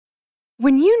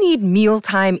When you need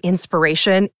mealtime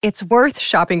inspiration, it's worth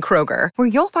shopping Kroger, where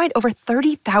you'll find over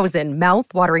 30,000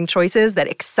 mouth-watering choices that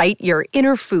excite your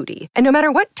inner foodie. And no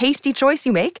matter what tasty choice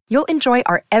you make, you'll enjoy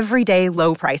our everyday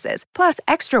low prices, plus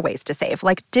extra ways to save,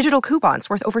 like digital coupons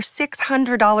worth over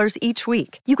 $600 each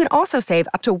week. You can also save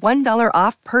up to $1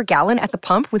 off per gallon at the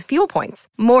pump with fuel points.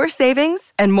 More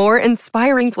savings and more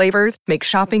inspiring flavors make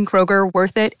shopping Kroger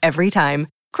worth it every time.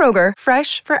 Kroger,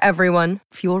 fresh for everyone.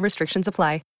 Fuel restrictions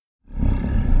apply.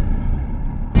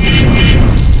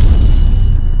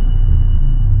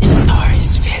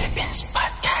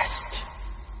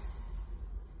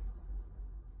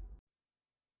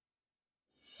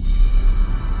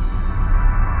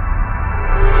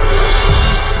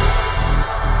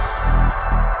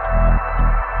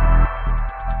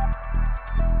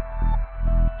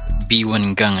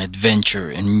 B1 Gang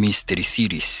Adventure and Mystery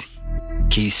Series,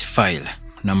 Case File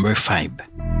Number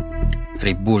 5,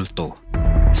 Rebulto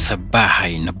sa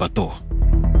Bahay na Bato.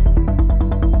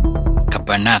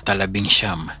 Kabanata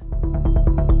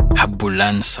 11,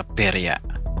 Habulan sa Perya.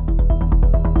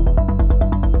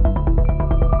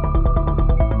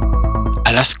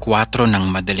 Alas 4 ng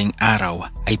madaling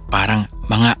araw ay parang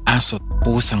mga aso't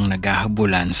pusang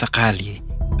naghahabulan sa kalye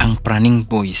ang praning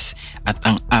boys at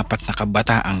ang 4 na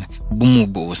kabataang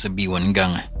bumubuo sa B1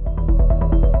 Gang.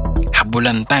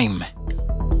 Habulan time.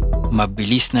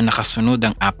 Mabilis na nakasunod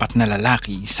ang 4 na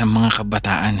lalaki sa mga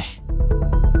kabataan.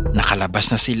 Nakalabas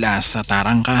na sila sa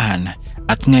tarangkahan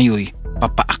at ngayoy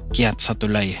papaakyat sa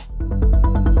tulay.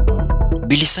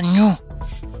 "Bilisan nyo!"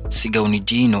 sigaw ni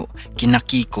Gino, kina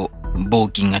Kiko,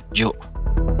 Boging at Joe.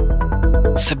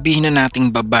 Sabihin na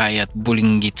nating babae at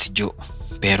bulinggit si Joe,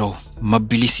 pero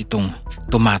mabilis itong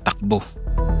tumatakbo.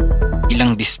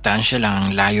 Ilang distansya lang ang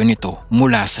layo nito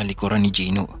mula sa likuran ni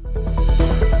Gino.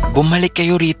 "Bumalik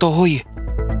kayo rito, hoy!"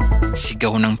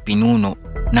 sigaw ng pinuno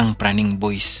ng praning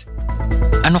boys.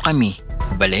 "Ano kami?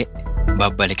 Bali?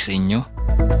 Babalik sa inyo?"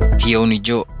 hiyaw ni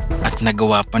Joe at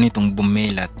nagawa pa nitong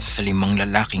bumelat sa 5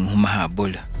 lalaking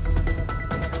humahabol.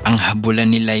 Ang habulan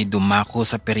nila ay dumako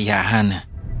sa peryahan.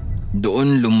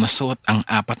 Doon lumusot ang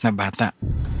 4 na bata.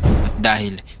 At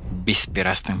dahil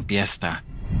bisperas ng piyesta,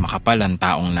 makapal ang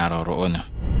taong naroroon.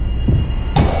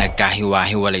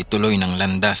 Nagkahiwa-hiwalay tuloy ng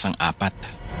landas ang 4.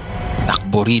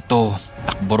 Takbo rito,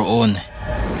 takbo roon.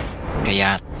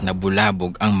 Kaya't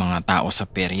nabulabog ang mga tao sa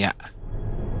perya.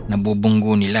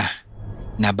 Nabubunggo nila,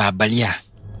 nababalya,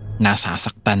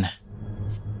 nasasaktan.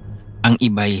 Ang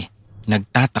iba'y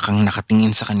nagtatakang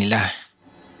nakatingin sa kanila.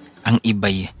 Ang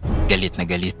iba'y galit na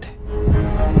galit.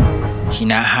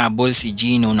 Hinahabol si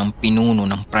Gino ng pinuno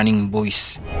ng praning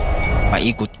boys.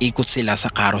 Paikot-ikot sila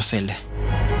sa carousel.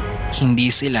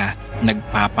 Hindi sila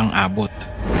nagpapang-abot.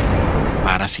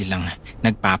 Para silang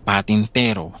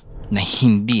nagpapatintero na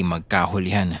hindi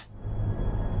magkahulihan.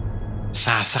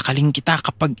 "Sasakaling kita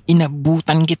kapag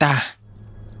inabutan kita,"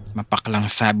 mapaklang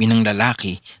sabi ng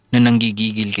lalaki na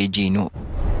nanggigigil kay Gino.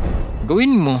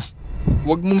 "Gawin mo,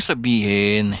 huwag mong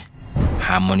sabihin,"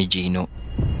 hamon ni Gino.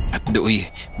 At do'y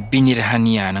binirahan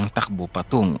niya ng takbo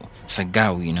patungo sa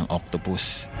gawi ng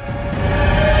octopus.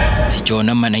 Si Joe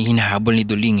naman ay hinahabol ni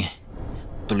Duling.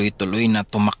 Tuloy-tuloy na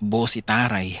tumakbo si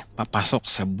Taray papasok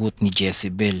sa booth ni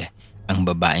Jezebel, ang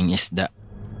babaeng isda.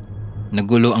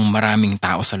 Nagulo ang maraming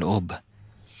tao sa loob.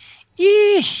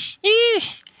 "Ih! Ih!"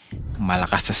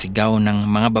 malakas sa sigaw ng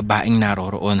mga babaeng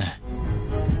naroroon.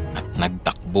 At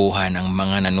nagtakbuhan ang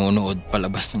mga nanonood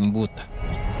palabas ng booth.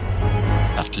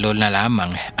 3 na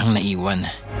lamang ang naiwan.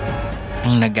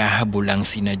 Ang naghahabulang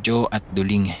sina Joe at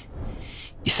Duling.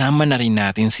 Isama na rin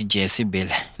natin si Jezebel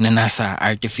na nasa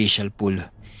artificial pool.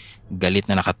 Galit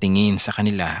na nakatingin sa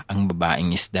kanila ang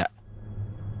babaeng isda.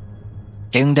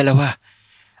 "Kayong dalawa,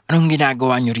 anong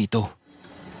ginagawa nyo rito?"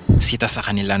 sita sa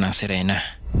kanila ng sirena.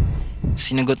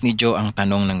 Sinagot ni Joe ang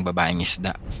tanong ng babaeng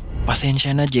isda.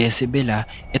 "Pasensya na, Jezebel,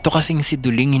 ito kasing si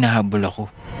Duling hinahabol ako."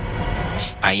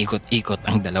 Paikot-ikot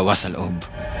ang dalawa sa loob.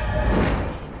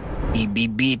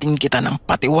 "Ibibitin kita ng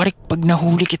patiwarik pag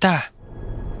nahuli kita,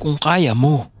 kung kaya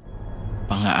mo,"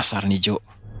 pangaasar ni Joe.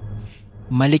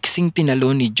 Maliksing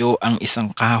tinalo ni Joe ang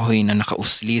isang kahoy na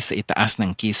nakausli sa itaas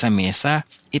ng kisa-mesa,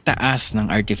 itaas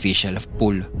ng artificial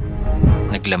pool.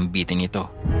 Naglambitin ito.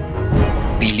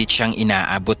 Pilit siyang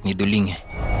inaabot ni Duling.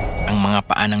 Ang mga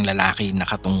paa ng lalaki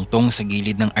nakatungtong sa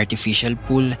gilid ng artificial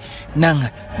pool nang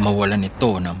mawalan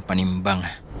ito ng panimbang.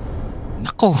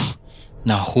 Nako,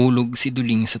 nahulog si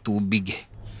Duling sa tubig.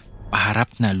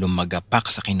 Paharap na lumagapak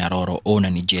sa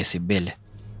kinaroroonan ni Jezebel.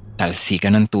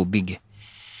 Talsikan ng tubig.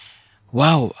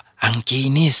 "Wow, ang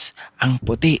kinis, ang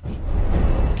puti."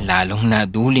 Lalong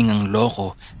naduling ang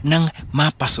loko nang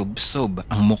mapasubsob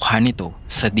ang mukha nito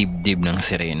sa dibdib ng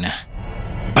sirena.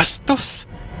 Bastos!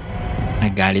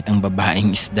 Nagalit ang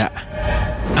babaeng isda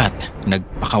at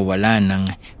nagpakawala ng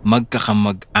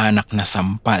magkakamag-anak na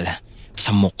sampal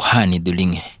sa mukha ni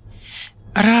Duling.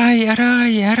 Aray,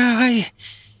 aray, aray!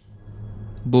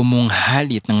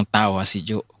 Bumunghalit ng tawa si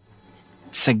Jo.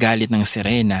 Sa galit ng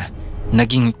sirena,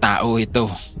 naging tao ito.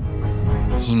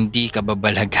 Hindi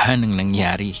kababalaghan ang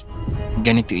nangyari.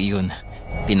 Ganito iyon,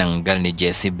 tinanggal ni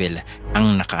Jezebel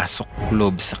ang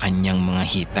nakasuklob sa kanyang mga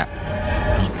hita.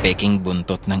 Ang peking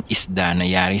buntot ng isda na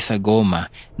yari sa goma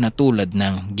na tulad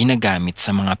ng ginagamit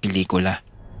sa mga pelikula.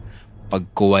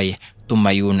 Pagkuway,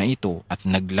 tumayo na ito at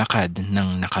naglakad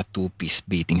ng nakatupis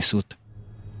bathing suit.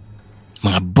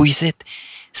 Mga buisit,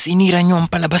 sinira niyo ang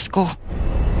palabas ko!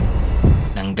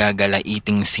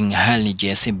 Nanggagalaiting singhal ni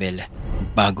Jezebel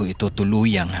bago ito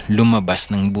tuluyang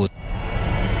lumabas ng booth.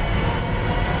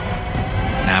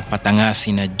 Napatanga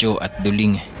sina Joe at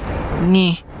Duling.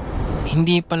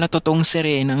 Hindi pala totoong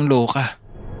sirena ang loka.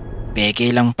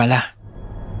 Peke lang pala.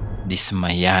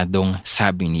 Dismayadong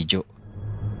sabi ni Joe.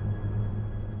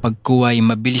 Pagkuway,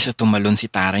 mabilis na tumalon si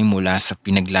Taray mula sa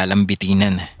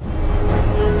pinaglalambitinan.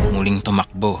 Muling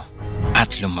tumakbo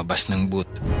at lumabas ng booth.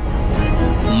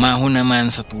 Umahon naman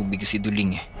sa tubig si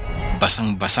Duling.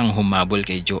 Basang-basang humabol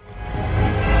kay Joe.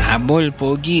 Habol,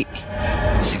 pogi!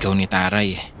 Sigaw ni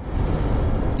Taray.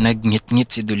 Nagngit-ngit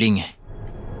si Duling.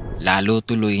 Lalo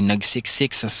tuloy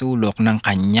nagsiksik sa sulok ng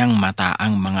kanyang mata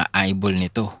ang mga eyeball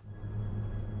nito.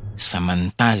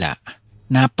 Samantala,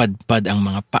 napadpad ang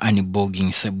mga paa ni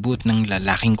Boging sa boot ng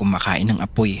lalaking kumakain ng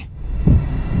apoy.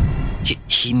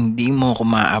 Hindi mo ko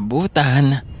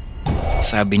maabutan,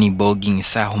 sabi ni Boging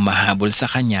sa humahabol sa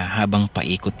kanya habang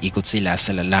paikot-ikot sila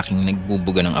sa lalaking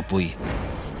nagbubuga ng apoy.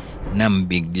 Nang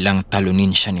biglang talunin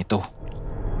siya nito.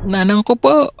 Nanang ko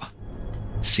po!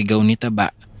 Sigaw ni Taba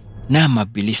na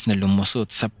mabilis na lumusot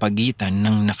sa pagitan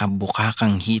ng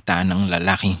nakabukakang hita ng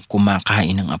lalaking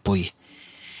kumakain ng apoy.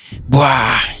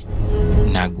 Buwah!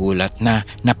 Nagulat na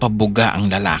napabuga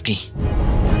ang lalaki.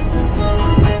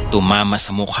 Tumama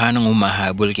sa mukha ng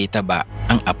umahabol kay Taba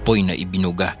ang apoy na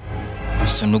ibinuga.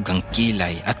 Sunog ang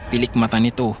kilay at pilik mata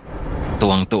nito.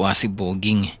 Tuwang-tuwa si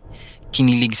Boging.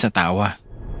 Kinilig sa tawa.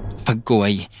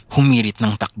 Pagkuway, humirit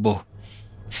ng takbo.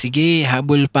 Sige,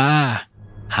 habol pa!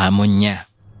 Hamon niya.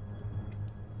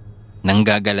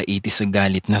 Nanggagalaiti sa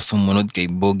galit na sumunod kay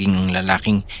Boging ang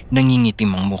lalaking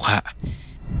nangingitim ang mukha.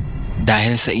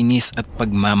 Dahil sa inis at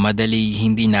pagmamadali,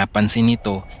 hindi napansin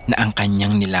nito na ang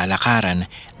kanyang nilalakaran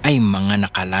ay mga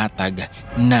nakalatag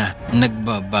na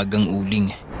nagbabagang uling.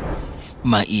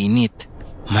 Mainit,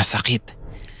 masakit.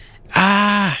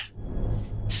 Ah!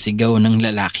 Sigaw ng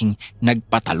lalaking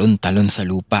nagpatalon-talon sa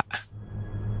lupa.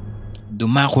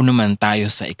 Dumako naman tayo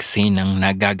sa eksenang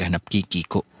nagaganap kay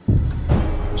Kiko.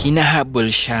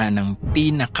 Hinahabol siya ng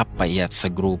pinakapayat sa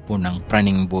grupo ng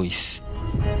praning boys.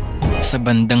 Sa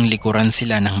bandang likuran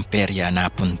sila ng Perya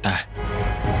napunta.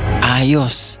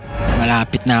 Ayos,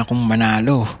 malapit na akong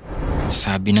manalo,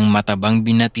 sabi ng matabang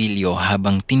binatilyo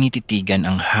habang tinititigan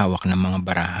ang hawak ng mga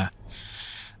baraha.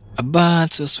 Aba,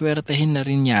 suswertehin na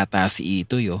rin yata si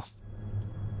Itoy.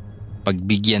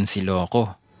 Pagbigyan si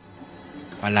Loko.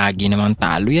 Palagi namang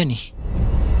talo yan eh.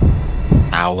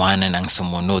 Tawanan ang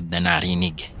sumunod na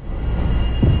narinig.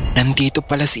 Nandito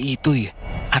pala si Itoy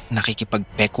at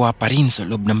nakikipagpekwa pa rin sa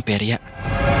loob ng Perya.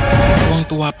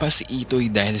 Tuwang-tuwa pa si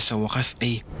Itoy dahil sa wakas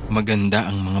ay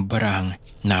maganda ang mga barahang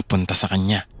napunta sa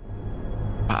kanya.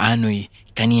 Paano'y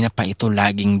kanina pa ito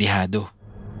laging dihado.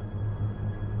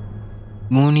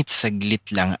 Ngunit saglit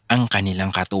lang ang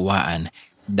kanilang katuwaan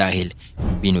dahil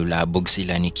binulabog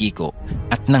sila ni Kiko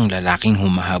at ng lalaking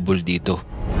humahabol dito.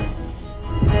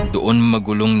 Doon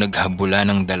magulong naghabula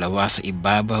ng dalawa sa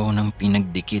ibabaw ng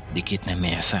pinagdikit-dikit na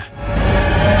mesa.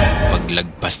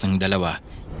 Paglagpas ng dalawa,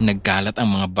 nagkalat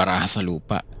ang mga baraha sa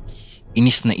lupa.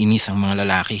 Inis na inis ang mga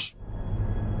lalaki.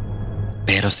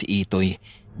 Pero si Itoy,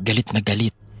 galit na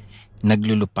galit,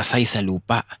 naglulupasay sa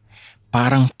lupa,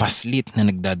 parang paslit na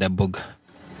nagdadabog.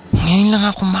 Ngayon lang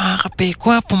ako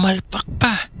makakapekwa, pumalpak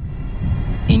pa.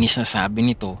 Inis na sabi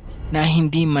nito na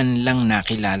hindi man lang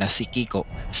nakilala si Kiko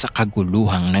sa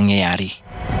kaguluhang nangyayari.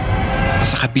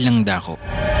 Sa kabilang dako,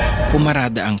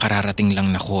 pumarada ang kararating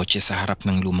lang na kotse sa harap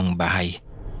ng lumang bahay.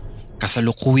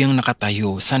 Kasalukuyang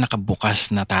nakatayo sa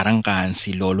nakabukas na tarangkahan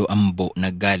si Lolo Ambo na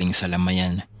galing sa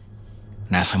lamayan.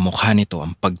 Nasa mukha nito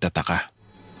ang pagtataka.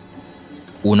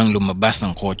 Unang lumabas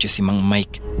ng kotse si Mang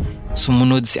Mike.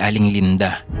 Sumunod si Aling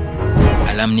Linda.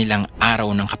 Alam nilang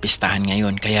araw ng kapistahan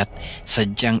ngayon kaya't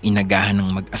sadyang inagahan ng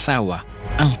mag-asawa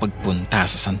ang pagpunta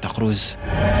sa Santa Cruz.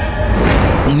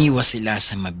 Umiwas sila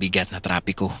sa mabigat na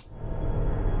trapiko.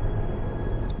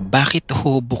 Bakit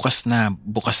bukas na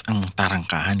bukas ang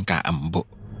tarangkahan, Kaambo?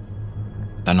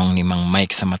 Tanong ni Mang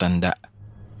Mike sa matanda.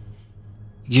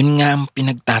 Yun nga ang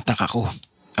pinagtataka ko.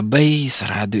 Abay,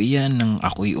 sarado iyan nang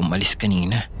ako'y umalis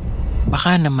kanina.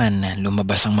 Baka naman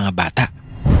lumabas ang mga bata.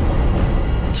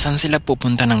 Saan sila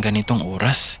pupunta ng ganitong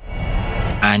oras?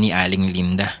 Ani Aling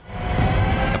Linda.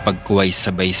 Kapag kuway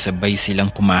sabay-sabay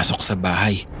silang pumasok sa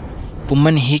bahay,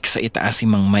 pumanhik sa itaas si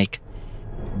Mang Mike.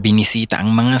 Binisita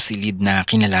ang mga silid na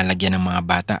kinalalagyan ng mga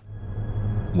bata.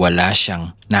 Wala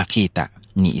siyang nakita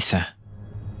ni isa.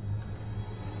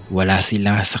 Wala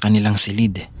sila sa kanilang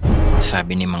silid,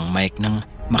 sabi ni Mang Mike nang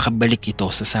makabalik ito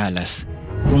sa salas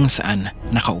kung saan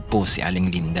nakaupo si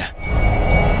Aling Linda.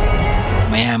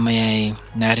 Maya-maya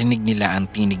narinig nila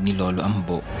ang tinig ni Lolo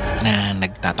Ambo na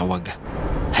nagtatawag.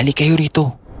 Halika kayo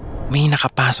rito, may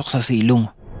nakapasok sa silong.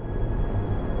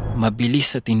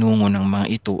 Mabilis sa tinungo ng mga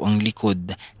ito ang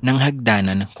likod ng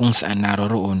hagdanan kung saan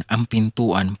naroroon ang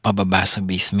pintuan pababa sa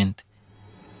basement.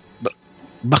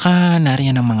 Baka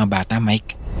nariyan ang mga bata,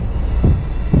 Mike.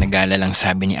 Nag-aalalang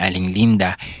sabi ni Aling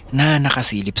Linda na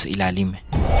nakasilip sa ilalim.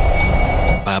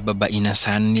 Bababain na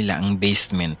sana nila ang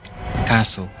basement,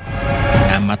 kaso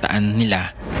namataan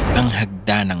nila ang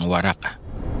hagdanang warak.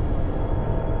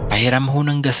 Pahiram ho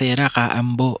ng gasera,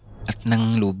 Kaambo, at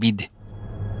ng lubid,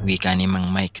 wika ni Mang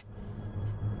Mike.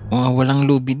 Walang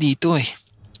lubid dito eh.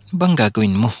 Bang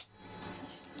gagawin mo?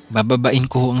 Bababain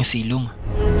ko ang silong.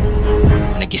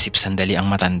 Nag-isip sandali ang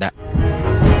matanda.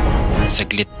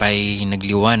 Saglit pa'y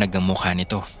nagliwanag ang mukha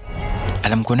nito.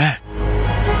 Alam ko na.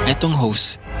 Etong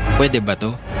hose, pwede ba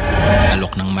to?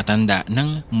 Alok ng matanda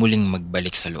nang muling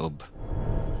magbalik sa loob.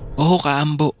 Oo,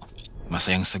 Kaambo.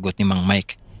 Masayang sagot ni Mang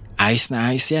Mike. Ayos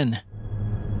na ayos yan.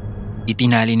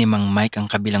 Itinali ni Mang Mike ang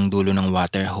kabilang dulo ng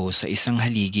water hose sa isang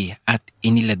haligi at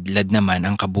iniladlad naman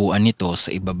ang kabuuan nito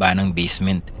sa ibaba ng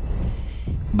basement.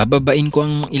 Bababain ko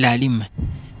ang ilalim.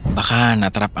 Baka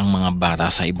natrap ang mga bata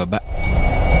sa ibaba.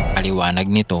 Paliwanag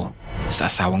nito sa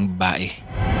asawang babae.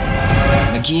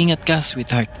 Mag-iingat ka,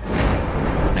 sweetheart.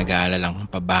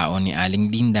 Nag-aalalang pabaon ni Aling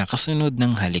Linda kasunod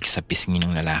ng halik sa pisngi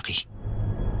ng lalaki.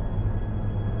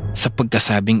 Sa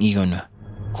pagkasabing iyon,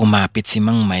 kumapit si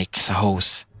Mang Mike sa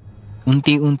hose.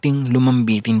 Unti-unting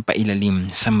lumambitin pa ilalim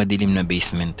sa madilim na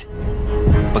basement.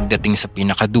 Pagdating sa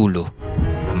pinakadulo,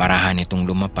 marahan itong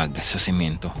lumapag sa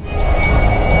semento.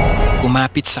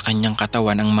 Kumapit sa kanyang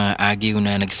katawan ang mga agiw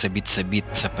na nagsabit-sabit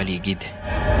sa paligid.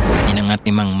 Inangat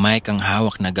ni Mang Mike ang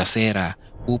hawak na gasera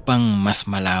upang mas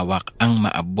malawak ang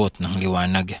maabot ng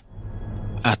liwanag.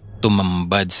 At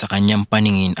tumambad sa kanyang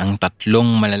paningin ang 3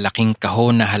 malalaking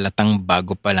kahon na halatang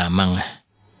bago pa lamang.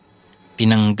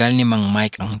 Tinanggal ni Mang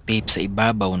Mike ang tape sa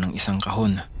ibabaw ng isang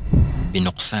kahon.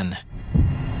 Binuksan.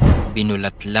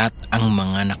 Binulatlat ang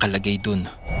mga nakalagay dun.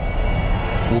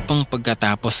 Upang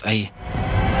pagkatapos ay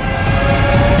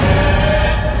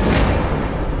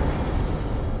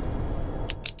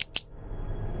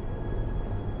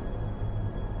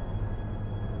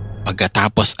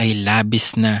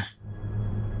labis na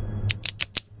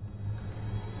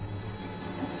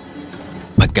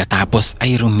Pagkatapos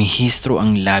ay rumihistro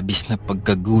ang labis na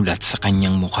pagkagulat sa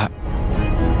kanyang mukha.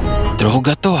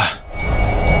 Droga to ah!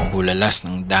 Bulalas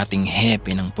ng dating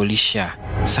hepe ng pulisya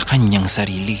sa kanyang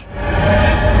sarili.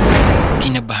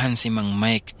 Kinabahan si Mang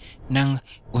Mike nang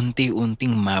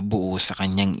unti-unting mabuo sa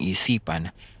kanyang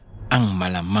isipan ang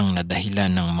malamang na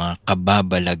dahilan ng mga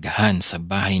kababalaghan sa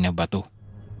bahay na bato.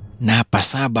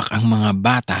 Napasabak ang mga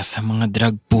bata sa mga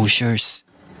drug pushers.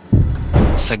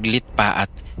 Saglit pa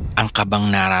at ang kabang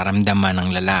nararamdaman ng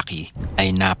lalaki ay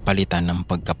napalitan ng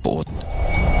pagkapuot.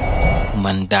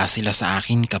 Umanda sila sa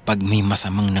akin kapag may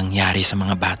masamang nangyari sa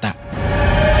mga bata.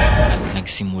 At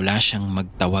nagsimula siyang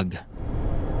magtawag.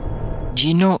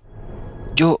 Gino,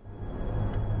 Jo.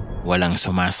 Walang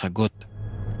sumasagot.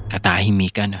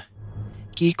 Katahimikan.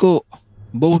 Kiko,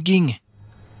 Boging.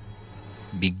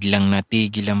 Biglang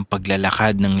natigil ang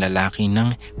paglalakad ng lalaki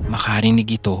nang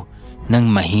makarinig ito ng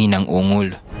mahinang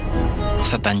ungol.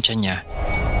 Sa tansya niya,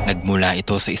 nagmula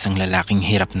ito sa isang lalaking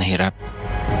hirap na hirap.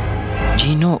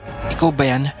 Gino, ikaw ba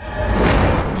yan?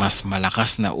 Mas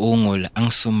malakas na ungol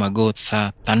ang sumagot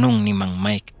sa tanong ni Mang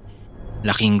Mike.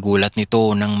 Laking gulat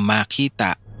nito nang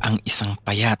makita ang isang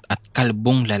payat at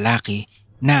kalbong lalaki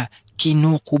na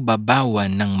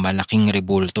kinukubabawan ng malaking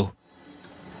rebulto.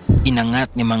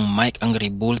 Inangat ni Mang Mike ang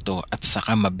rebulto at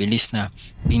saka mabilis na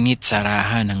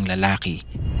pinitsarahan ng lalaki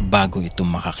bago ito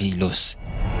makakilos.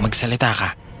 Magsalita ka.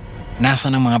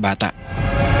 Nasaan ang mga bata?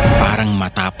 Parang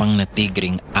matapang na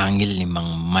tigring angil ni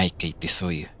Mang Mike kay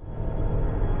Tisoy.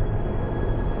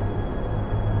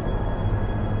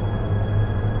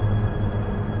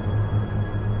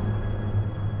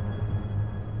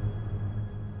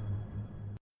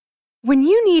 When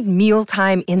you need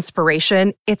mealtime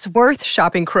inspiration, it's worth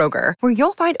shopping Kroger, where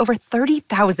you'll find over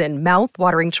 30,000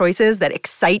 mouth-watering choices that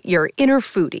excite your inner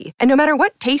foodie. And no matter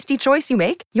what tasty choice you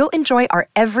make, you'll enjoy our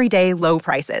everyday low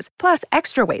prices, plus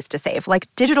extra ways to save, like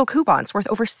digital coupons worth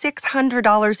over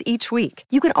 $600 each week.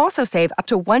 You can also save up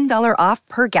to $1 off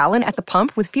per gallon at the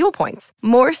pump with fuel points.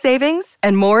 More savings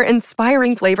and more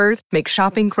inspiring flavors make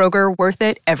shopping Kroger worth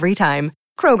it every time.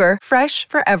 Kroger, fresh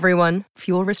for everyone.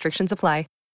 Fuel restrictions apply.